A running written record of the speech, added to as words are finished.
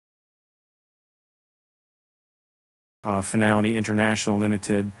Fnality International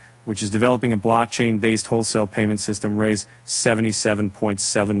Ltd, which is developing a blockchain-based wholesale payment system, raised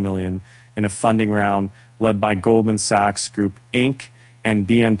 $77.7 million in a funding round led by Goldman Sachs Group Inc. and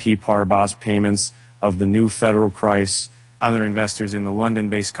BNP Paribas Payments of the New Federal Christ. Other investors in the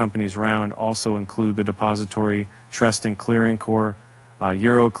London-based company's round also include the Depository Trust and Clearing Corp,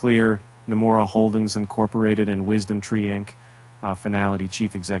 Euroclear, Nomura Holdings Incorporated, and Wisdom Tree Inc. Fnality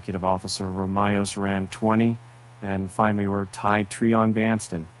Chief Executive Officer Romayos Ram 20, and finally we're Ty Treon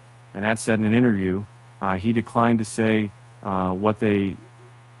Banston. And that said in an interview, he declined to say what the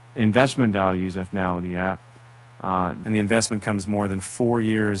investment values of Fnality at. And the investment comes more than 4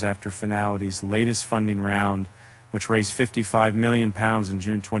 years after Fnality's latest funding round, which raised £55 million in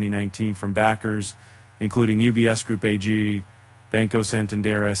June 2019 from backers, including UBS Group AG, Banco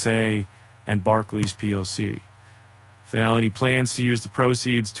Santander SA, and Barclays PLC. Fnality plans to use the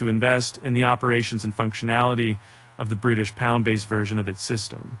proceeds to invest in the operations and functionality of the British pound-based version of its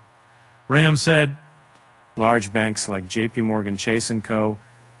system. Ram said, large banks like JP Morgan Chase & Co.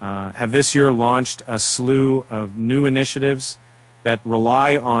 have this year launched a slew of new initiatives that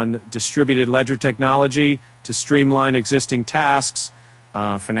rely on distributed ledger technology to streamline existing tasks.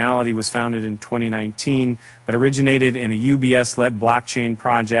 Fnality was founded in 2019, but originated in a UBS-led blockchain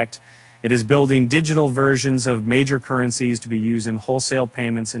project. It is building digital versions of major currencies to be used in wholesale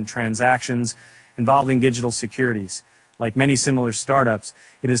payments and transactions involving digital securities. Like many similar startups,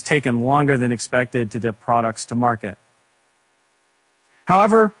 it has taken longer than expected to get products to market.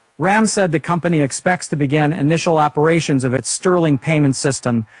 However, Ram said the company expects to begin initial operations of its Sterling payment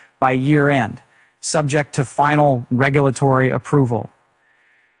system by year-end, subject to final regulatory approval.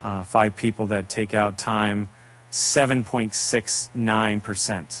 5 people that take out time,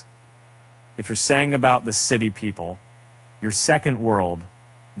 7.69%. If you're saying about the city people, your second world,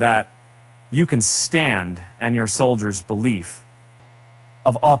 that you can stand and your soldiers' belief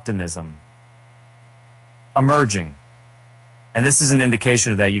of optimism emerging. And this is an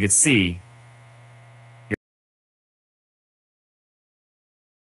indication of that. You could see